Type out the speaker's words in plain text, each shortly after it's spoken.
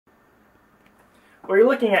What you're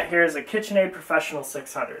looking at here is a KitchenAid Professional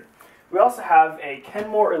 600. We also have a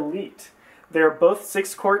Kenmore Elite. They're both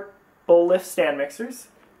 6-quart bowl lift stand mixers,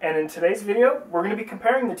 and in today's video we're going to be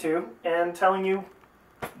comparing the two and telling you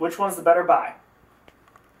which one's the better buy.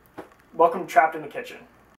 Welcome to Trapped in the Kitchen.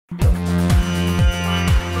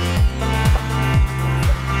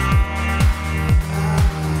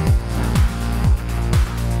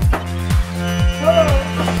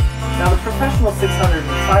 Now the Professional 600 is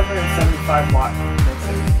 575 watt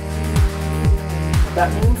mixer. What that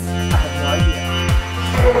means, I have no idea.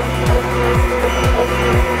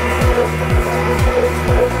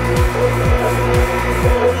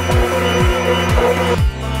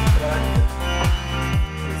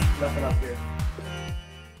 There's nothing up here.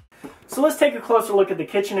 So let's take a closer look at the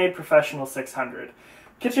KitchenAid Professional 600.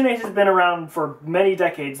 KitchenAid has been around for many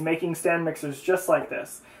decades making stand mixers just like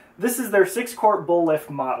this. This is their 6-quart bowl lift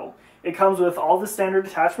model. It comes with all the standard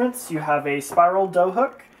attachments. You have a spiral dough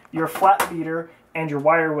hook, your flat beater, and your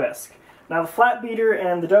wire whisk. Now the flat beater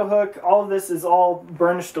and the dough hook, all of this is all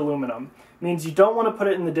burnished aluminum. It means you don't want to put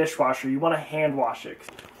it in the dishwasher, you want to hand wash it.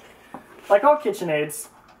 Like all KitchenAids,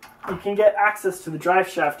 you can get access to the drive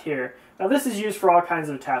shaft here. Now this is used for all kinds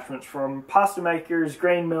of attachments, from pasta makers,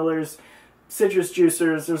 grain millers, citrus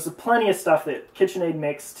juicers. There's plenty of stuff that KitchenAid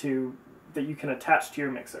makes that you can attach to your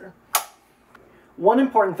mixer. One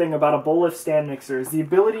important thing about a bowl lift stand mixer is the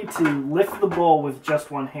ability to lift the bowl with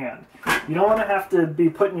just one hand. You don't want to have to be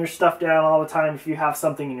putting your stuff down all the time if you have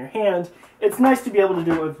something in your hand. It's nice to be able to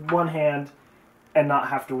do it with one hand and not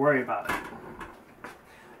have to worry about it.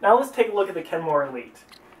 Now let's take a look at the Kenmore Elite.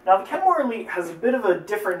 Now the Kenmore Elite has a bit of a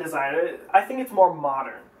different design. I think it's more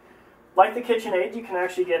modern. Like the KitchenAid, you can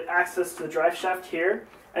actually get access to the drive shaft here,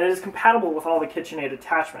 and it is compatible with all the KitchenAid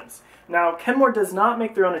attachments. Now, Kenmore does not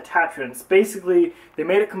make their own attachments. Basically, they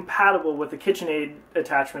made it compatible with the KitchenAid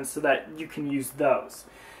attachments so that you can use those.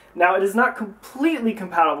 Now, it is not completely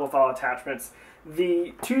compatible with all attachments.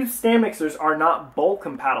 The two stand mixers are not bowl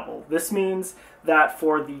compatible. This means that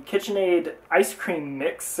for the KitchenAid ice cream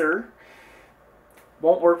mixer,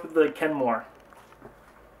 won't work with the Kenmore.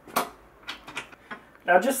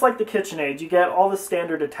 Now, just like the KitchenAid, you get all the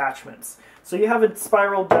standard attachments. So you have a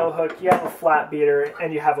spiral dough hook, you have a flat beater,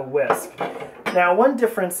 and you have a whisk. Now, one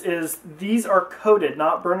difference is these are coated,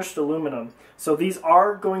 not burnished aluminum. So these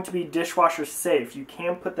are going to be dishwasher safe. You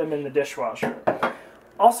can put them in the dishwasher.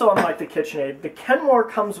 Also, unlike the KitchenAid, the Kenmore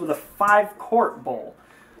comes with a 5-quart bowl.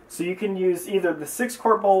 So you can use either the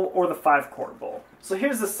 6-quart bowl or the 5-quart bowl. So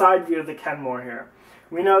here's the side view of the Kenmore here.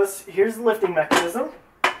 We notice here's the lifting mechanism.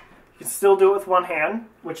 You can still do it with one hand,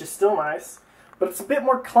 which is still nice. But it's a bit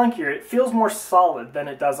more clunkier. It feels more solid than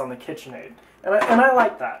it does on the KitchenAid. And I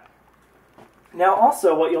like that. Now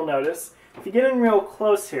also what you'll notice, if you get in real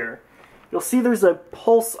close here, you'll see there's a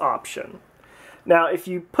pulse option. Now if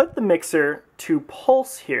you put the mixer to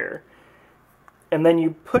pulse here, and then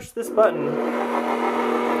you push this button,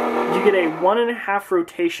 you get a 1.5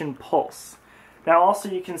 rotation pulse. Now also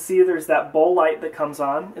you can see there's that bowl light that comes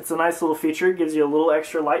on. It's a nice little feature. It gives you a little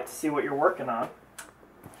extra light to see what you're working on.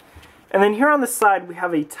 And then here on the side we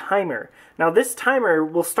have a timer. Now this timer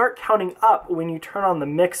will start counting up when you turn on the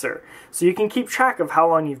mixer, so you can keep track of how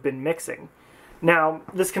long you've been mixing. Now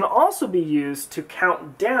this can also be used to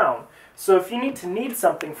count down, so if you need to knead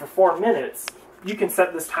something for 4 minutes, you can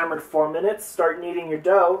set this timer to 4 minutes, start kneading your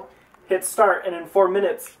dough, hit start, and in 4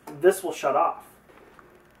 minutes this will shut off.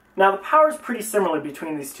 Now the power is pretty similar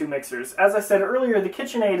between these two mixers. As I said earlier, the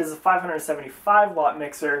KitchenAid is a 575 watt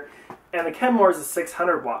mixer, and the Kenmore is a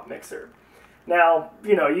 600 watt mixer. Now,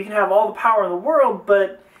 you can have all the power in the world,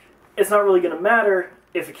 but it's not really going to matter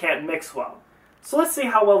if it can't mix well. So let's see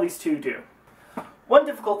how well these two do. One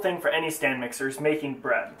difficult thing for any stand mixer is making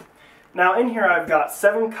bread. Now in here I've got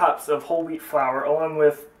 7 cups of whole wheat flour along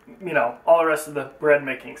with, all the rest of the bread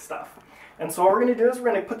making stuff. And so what we're going to do is we're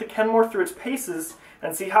going to put the Kenmore through its paces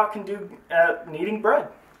and see how it can do at kneading bread.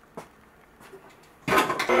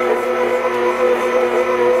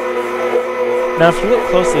 Now if you look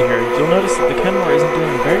closely here, you'll notice that the Kenmore isn't doing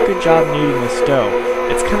a very good job kneading this dough.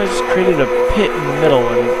 It's kind of just created a pit in the middle,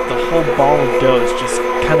 and the whole ball of dough is just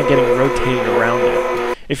kind of getting rotated around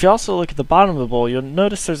it. If you also look at the bottom of the bowl, you'll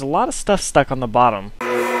notice there's a lot of stuff stuck on the bottom.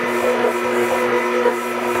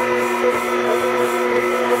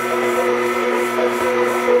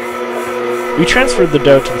 We transferred the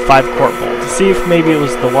dough to the 5-quart bowl to see if maybe it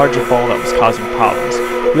was the larger bowl that was causing problems.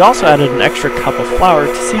 We also added an extra cup of flour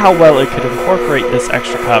to see how well it could incorporate this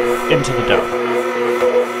extra cup into the dough.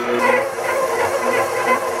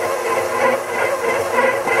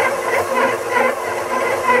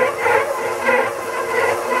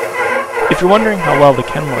 If you're wondering how well the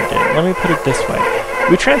Kenmore did, let me put it this way.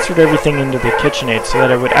 We transferred everything into the KitchenAid so that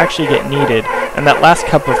it would actually get kneaded, and that last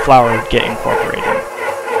cup of flour would get incorporated.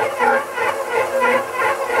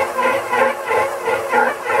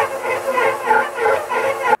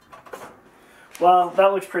 Well, that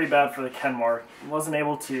looks pretty bad for the Kenmore. It wasn't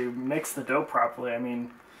able to mix the dough properly. I mean,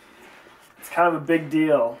 it's kind of a big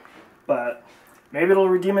deal, but maybe it'll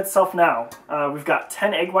redeem itself now. We've got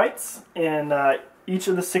 10 egg whites in each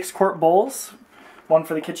of the 6-quart bowls. One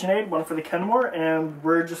for the KitchenAid, one for the Kenmore, and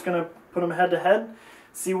we're just going to put them head to head,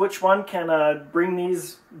 see which one can bring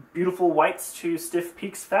these beautiful whites to stiff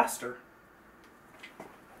peaks faster.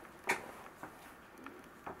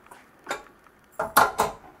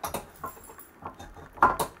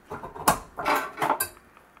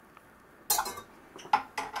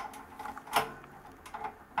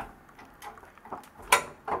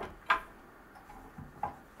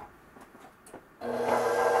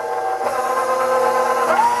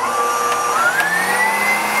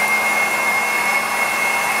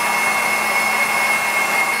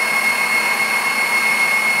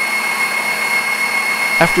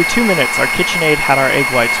 After 2 minutes, our KitchenAid had our egg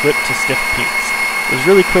whites whipped to stiff peaks. It was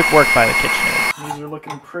really quick work by the KitchenAid. These are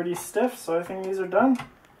looking pretty stiff, so I think these are done.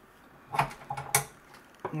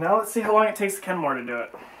 Now let's see how long it takes the Kenmore to do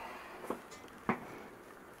it.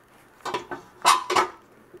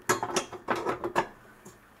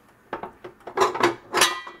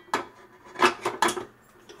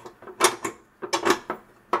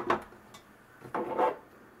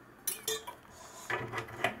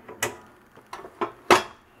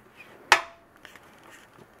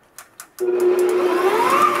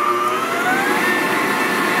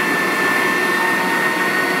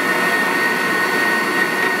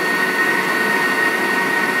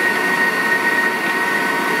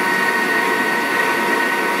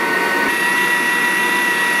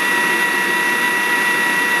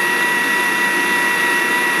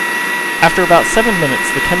 After about 7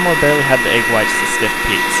 minutes, the Kenmore barely had the egg whites to stiff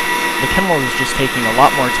peaks. The Kenmore was just taking a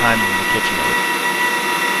lot more time than the KitchenAid.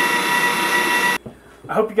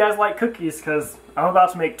 I hope you guys like cookies, because I'm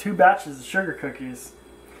about to make 2 batches of sugar cookies.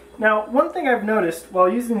 Now, one thing I've noticed while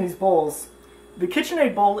using these bowls, the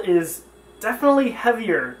KitchenAid bowl is definitely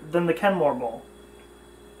heavier than the Kenmore bowl.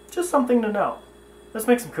 Just something to know. Let's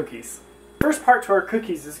make some cookies. First part to our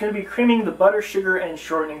cookies is going to be creaming the butter, sugar, and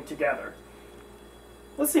shortening together.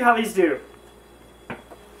 Let's see how these do.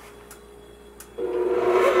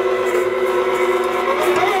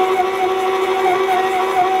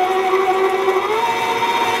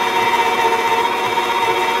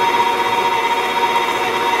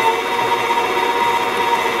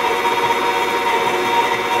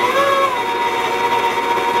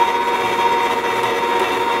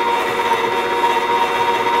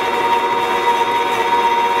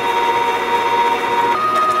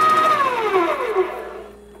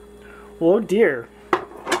 Oh dear.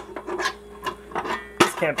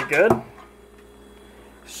 This can't be good.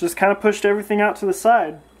 It's just kind of pushed everything out to the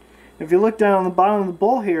side. If you look down on the bottom of the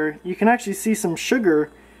bowl here, you can actually see some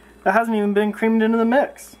sugar that hasn't even been creamed into the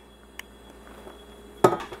mix.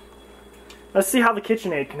 Let's see how the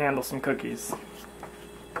KitchenAid can handle some cookies.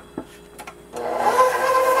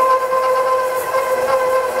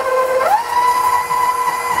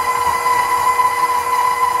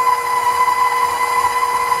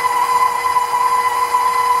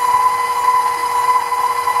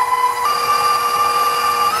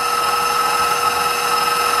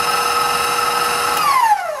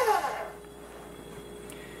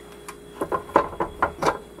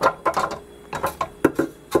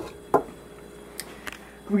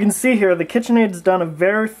 We can see here the KitchenAid's done a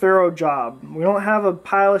very thorough job. We don't have a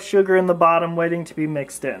pile of sugar in the bottom waiting to be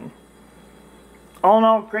mixed in. All in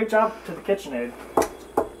all, great job to the KitchenAid.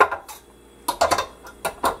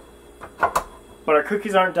 But our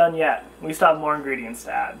cookies aren't done yet. We still have more ingredients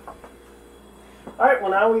to add. Alright,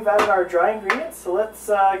 well now we've added our dry ingredients, so let's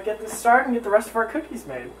get this started and get the rest of our cookies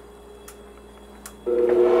made.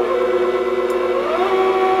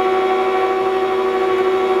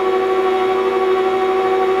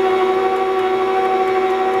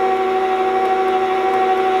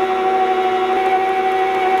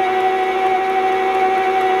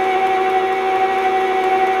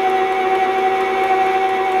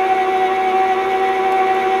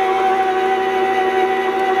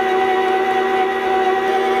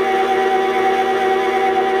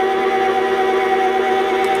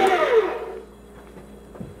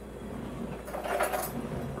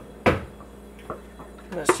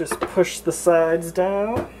 Let's just push the sides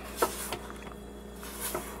down.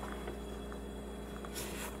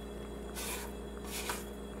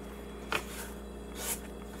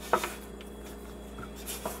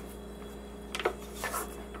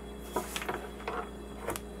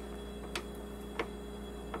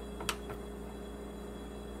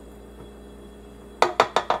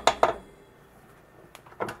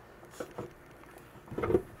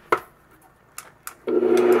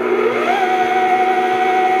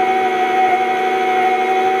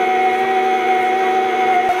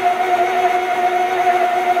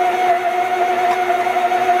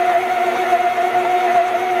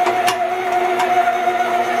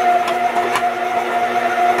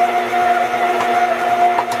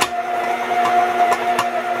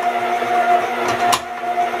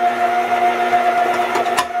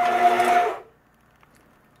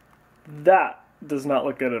 does not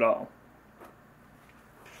look good at all.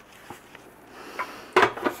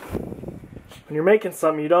 When you're making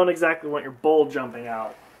something, you don't exactly want your bowl jumping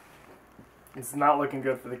out. It's not looking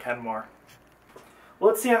good for the Kenmore.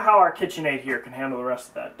 Well, let's see how our KitchenAid here can handle the rest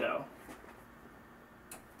of that dough.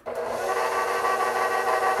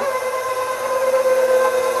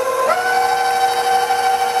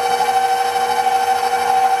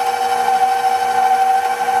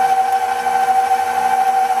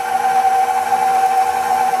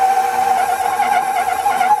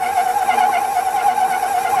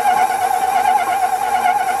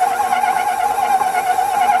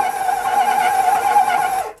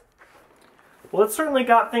 Well, it certainly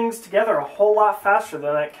got things together a whole lot faster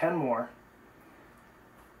than that Kenmore.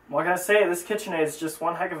 What can I say? This KitchenAid is just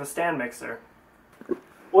one heck of a stand mixer.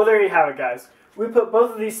 Well, there you have it, guys. We put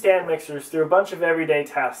both of these stand mixers through a bunch of everyday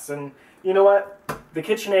tests, and you know what? The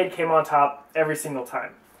KitchenAid came on top every single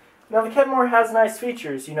time. Now, the Kenmore has nice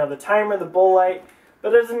features, you know, the timer, the bowl light,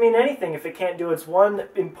 but it doesn't mean anything if it can't do its one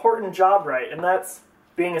important job right, and that's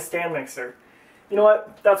being a stand mixer. You know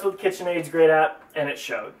what? That's what KitchenAid's great at, and it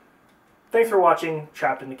showed. Thanks for watching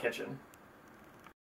Trapped in the Kitchen.